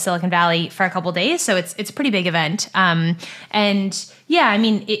 in the middle of Silicon Valley for a couple of days. So it's a pretty big event. And yeah, I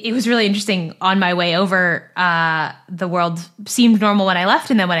mean, it was really interesting. On my way over, the world seemed normal when I left.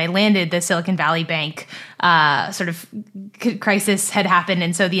 And then when I landed, the Silicon Valley Bank sort of crisis had happened.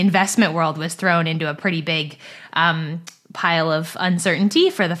 And so the investment world was thrown into a pretty big pile of uncertainty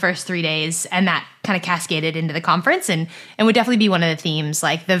for the first 3 days. And that kind of cascaded into the conference and would definitely be one of the themes.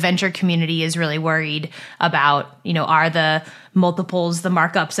 The venture community is really worried about, are the multiples, the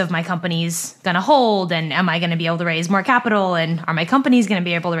markups of my companies going to hold? And am I going to be able to raise more capital? And are my companies going to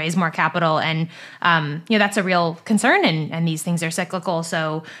be able to raise more capital? And, that's a real concern. And these things are cyclical.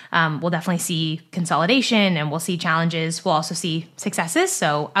 So we'll definitely see consolidation and we'll see challenges. We'll also see successes.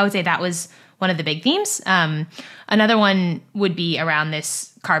 So I would say that was one of the big themes. Another one would be around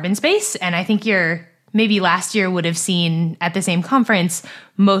this carbon space. And I think maybe last year would have seen at the same conference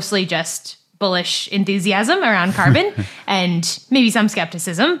mostly just bullish enthusiasm around carbon and maybe some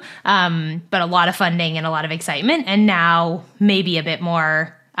skepticism, but a lot of funding and a lot of excitement. And now maybe a bit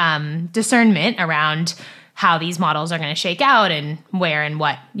more discernment around how these models are going to shake out and where and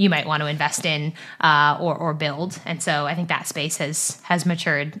what you might want to invest in or build. And so I think that space has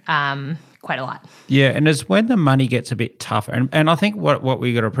matured quite a lot. Yeah, and it's when the money gets a bit tougher. And I think what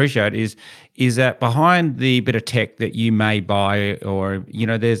we got to appreciate is that behind the bit of tech that you may buy or,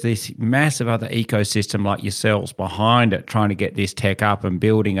 there's this massive other ecosystem like yourselves behind it trying to get this tech up and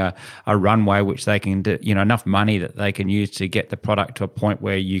building a runway which they can do, enough money that they can use to get the product to a point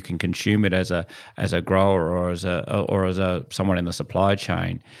where you can consume it as a grower or as a someone in the supply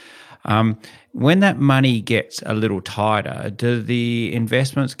chain. When that money gets a little tighter, do the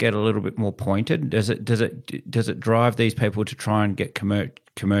investments get a little bit more pointed? Does it drive these people to try and get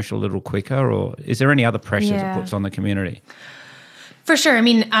commercial a little quicker, or is there any other pressures it puts on the community? For sure. I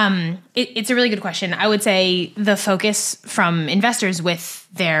mean, it's a really good question. I would say the focus from investors with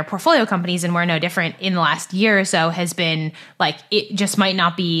their portfolio companies, and we're no different in the last year or so, has been it just might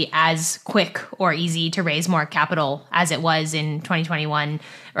not be as quick or easy to raise more capital as it was in 2021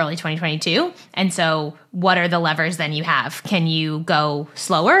 early 2022. And so what are the levers then you have? Can you go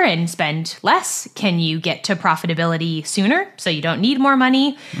slower and spend less? Can you get to profitability sooner so you don't need more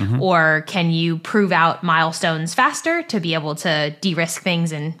money? Or can you prove out milestones faster to be able to de-risk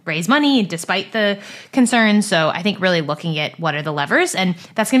things and raise money despite the concerns? So I think really looking at what are the levers, and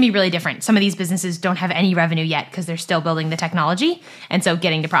that's going to be really different. Some of these businesses don't have any revenue yet because they're still building the technology. And so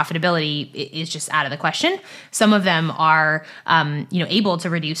getting to profitability is just out of the question. Some of them are, able to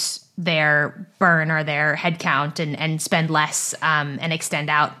reduce their burn or their headcount and spend less and extend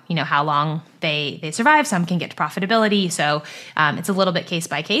out, how long they survive. Some can get to profitability. So it's a little bit case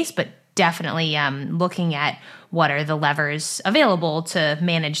by case, but definitely looking at what are the levers available to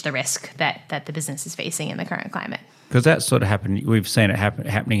manage the risk that the business is facing in the current climate. Because that's sort of happened. We've seen it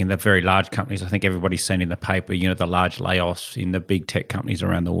happening in the very large companies. I think everybody's seen in the paper, the large layoffs in the big tech companies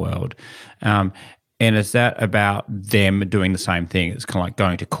around the world. And is that about them doing the same thing? It's kind of like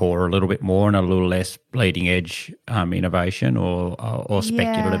going to core a little bit more and a little less bleeding edge innovation or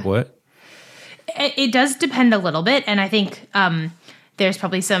speculative work? It does depend a little bit. And I think there's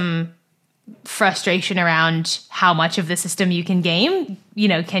probably some frustration around how much of the system you can game.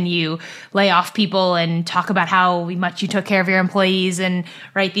 Can you lay off people and talk about how much you took care of your employees and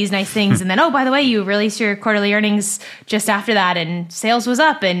write these nice things? And then, oh, by the way, you released your quarterly earnings just after that and sales was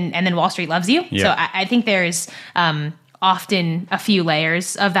up and then Wall Street loves you. Yeah. So I think there's often a few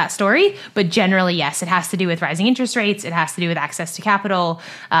layers of that story, but generally, yes, it has to do with rising interest rates. It has to do with access to capital.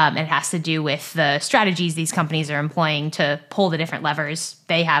 It has to do with the strategies these companies are employing to pull the different levers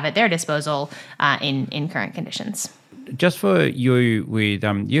they have at their disposal in current conditions. Just for you, with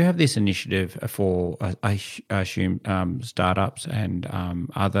you have this initiative for, I assume, startups and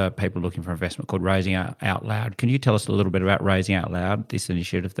other people looking for investment called Raising Out Loud. Can you tell us a little bit about Raising Out Loud, this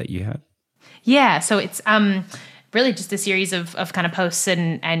initiative that you have? Yeah, so it's really just a series of kind of posts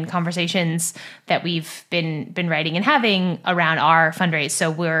and conversations that we've been writing and having around our fundraise. So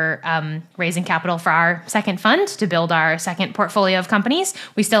we're raising capital for our second fund to build our second portfolio of companies.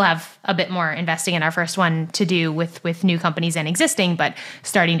 We still have a bit more investing in our first one to do with new companies and existing, but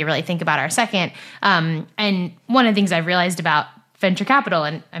starting to really think about our second. And one of the things I've realized about venture capital,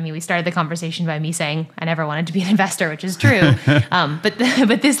 and I mean, we started the conversation by me saying I never wanted to be an investor, which is true. But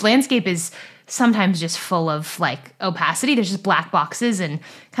this landscape is sometimes just full of like opacity. There's just black boxes and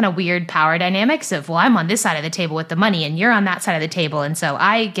kind of weird power dynamics of, well, I'm on this side of the table with the money and you're on that side of the table. And so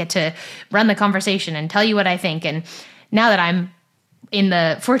I get to run the conversation and tell you what I think. And now that I'm in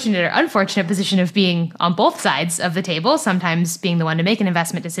the fortunate or unfortunate position of being on both sides of the table, sometimes being the one to make an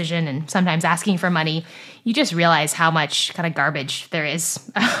investment decision and sometimes asking for money, you just realize how much kind of garbage there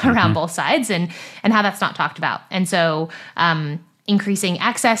is around both sides and how that's not talked about. And so increasing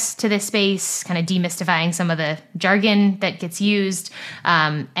access to this space, kind of demystifying some of the jargon that gets used,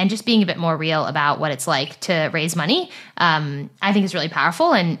 and just being a bit more real about what it's like to raise money, I think is really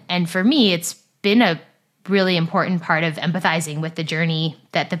powerful. And for me, it's been a really important part of empathizing with the journey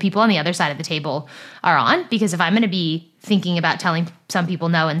that the people on the other side of the table are on. Because if I'm going to be thinking about telling some people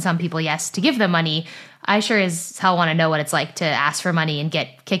no and some people yes to give them money, I sure as hell want to know what it's like to ask for money and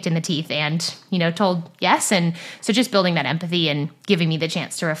get kicked in the teeth and, told yes. And so just building that empathy and giving me the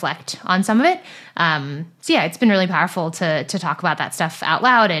chance to reflect on some of it. So yeah, it's been really powerful to talk about that stuff out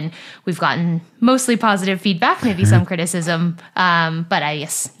loud. And we've gotten mostly positive feedback, maybe some criticism. But I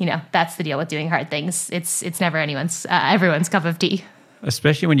guess, that's the deal with doing hard things. It's never everyone's cup of tea.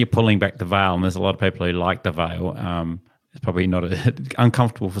 Especially when you're pulling back the veil, and there's a lot of people who like the veil. It's probably not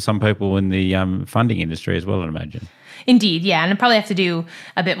uncomfortable for some people in the funding industry as well, I'd imagine. Indeed, yeah. And I probably have to do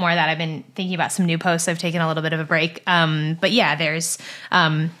a bit more of that. I've been thinking about some new posts. I've taken a little bit of a break. But yeah, there's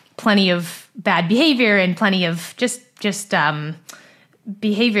plenty of bad behavior and plenty of just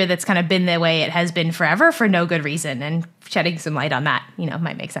behavior that's kind of been the way it has been forever for no good reason. And shedding some light on that,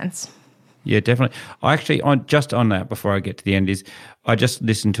 might make sense. Yeah, definitely. I actually, on that, before I get to the end, I just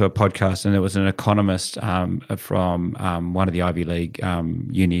listened to a podcast, and there was an economist from one of the Ivy League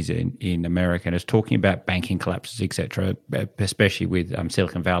unis in America, and it's talking about banking collapses, etc., especially with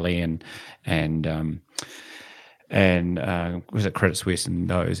Silicon Valley and was it Credit Suisse and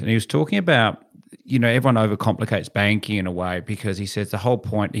those. And he was talking about, everyone overcomplicates banking in a way, because he says the whole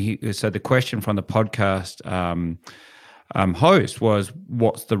point. So the question from the podcast host was,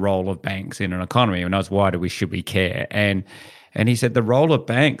 what's the role of banks in an economy? And I was, should we care? And he said the role of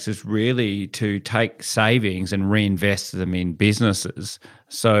banks is really to take savings and reinvest them in businesses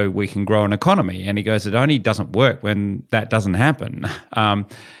so we can grow an economy. And he goes, it only doesn't work when that doesn't happen.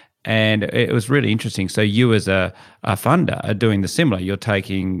 And it was really interesting. So you as a funder are doing the similar. You're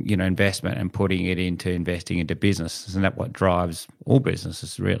taking, investment and putting it into investing into business. Isn't that what drives all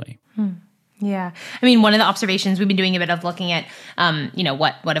businesses really? Yeah. I mean, one of the observations we've been doing a bit of looking at,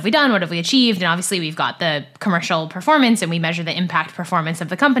 what have we done? What have we achieved? And obviously we've got the commercial performance and we measure the impact performance of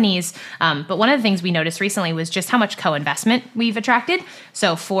the companies. But one of the things we noticed recently was just how much co-investment we've attracted.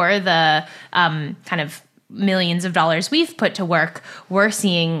 So for the kind of millions of dollars we've put to work, we're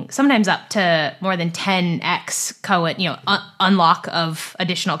seeing sometimes up to more than 10x unlock of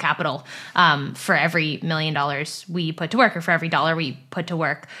additional capital for every $1 million we put to work, or for every dollar we put to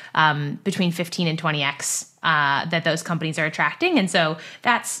work, between 15 and 20x that those companies are attracting. And so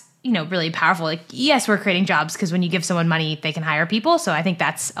that's really powerful. Like, yes, we're creating jobs because when you give someone money, they can hire people. So I think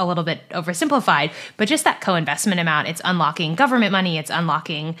that's a little bit oversimplified, but just that co-investment amount, it's unlocking government money, it's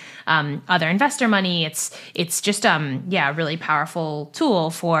unlocking other investor money. It's just a really powerful tool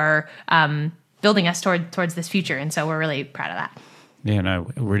for building us towards this future. And so we're really proud of that. Yeah,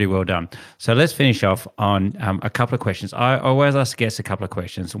 no, really well done. So let's finish off on a couple of questions. I always ask guests a couple of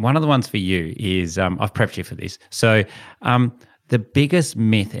questions. One of the ones for you is, I've prepped you for this. So the biggest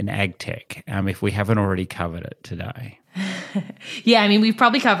myth in Agtech, if we haven't already covered it today. Yeah, I mean, we've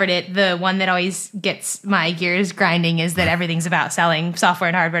probably covered it. The one that always gets my gears grinding is that everything's about selling software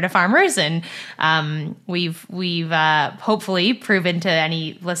and hardware to farmers. And we've hopefully proven to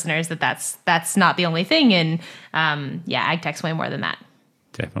any listeners that that's not the only thing. And Agtech's way more than that.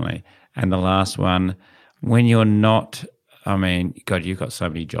 Definitely. And the last one, when you're not, God, you've got so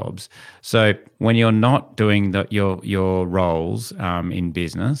many jobs. So when you're not doing your roles in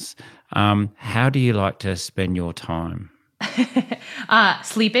business, how do you like to spend your time?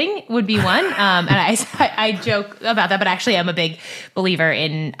 Sleeping would be one. And I joke about that, but actually I'm a big believer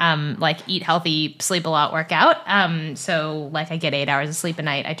in eat healthy, sleep a lot, work out. So I get 8 hours of sleep a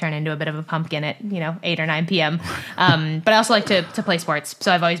night. I turn into a bit of a pumpkin at 8 or 9 p.m. But I also like to play sports.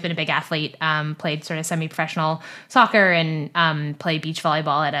 So I've always been a big athlete. Played sort of semi-professional soccer and play beach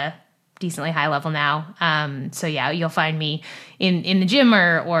volleyball at a decently high level now. So you'll find me in the gym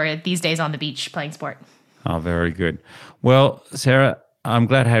or these days on the beach playing sport. Oh, very good. Well, Sarah, I'm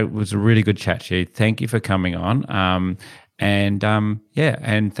glad it was a really good chat to you. Thank you for coming on. And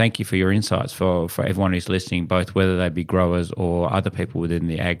thank you for your insights for everyone who's listening, both whether they be growers or other people within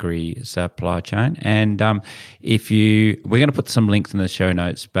the agri supply chain. And we're going to put some links in the show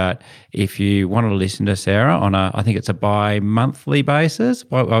notes, but if you want to listen to Sarah on I think it's a bi-monthly basis,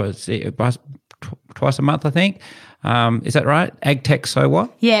 twice a month, I think. Is that right? Agtech So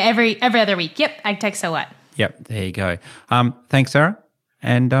What? Yeah, every other week. Yep, Agtech So What. Yep, there you go. Thanks, Sarah,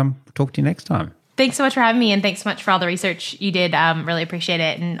 and talk to you next time. Thanks so much for having me, and thanks so much for all the research you did. Really appreciate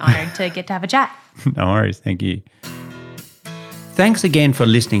it, and honored to get to have a chat. No worries. Thank you. Thanks again for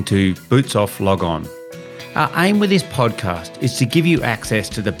listening to Boots Off, Log On. Our aim with this podcast is to give you access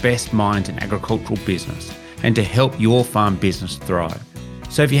to the best minds in agricultural business and to help your farm business thrive.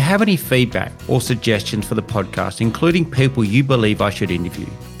 So if you have any feedback or suggestions for the podcast, including people you believe I should interview,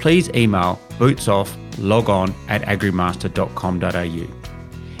 please email bootsoff@agrimaster.com.au.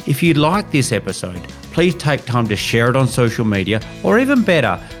 If you like this episode, please take time to share it on social media, or even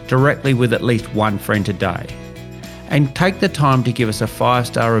better, directly with at least one friend today. And take the time to give us a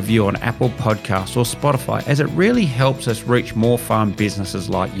 5-star review on Apple Podcasts or Spotify, as it really helps us reach more farm businesses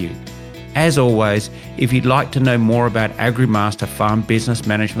like you. As always, if you'd like to know more about AgriMaster Farm Business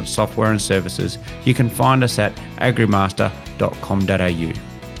Management Software and Services, you can find us at agrimaster.com.au.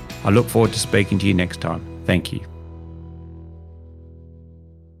 I look forward to speaking to you next time. Thank you.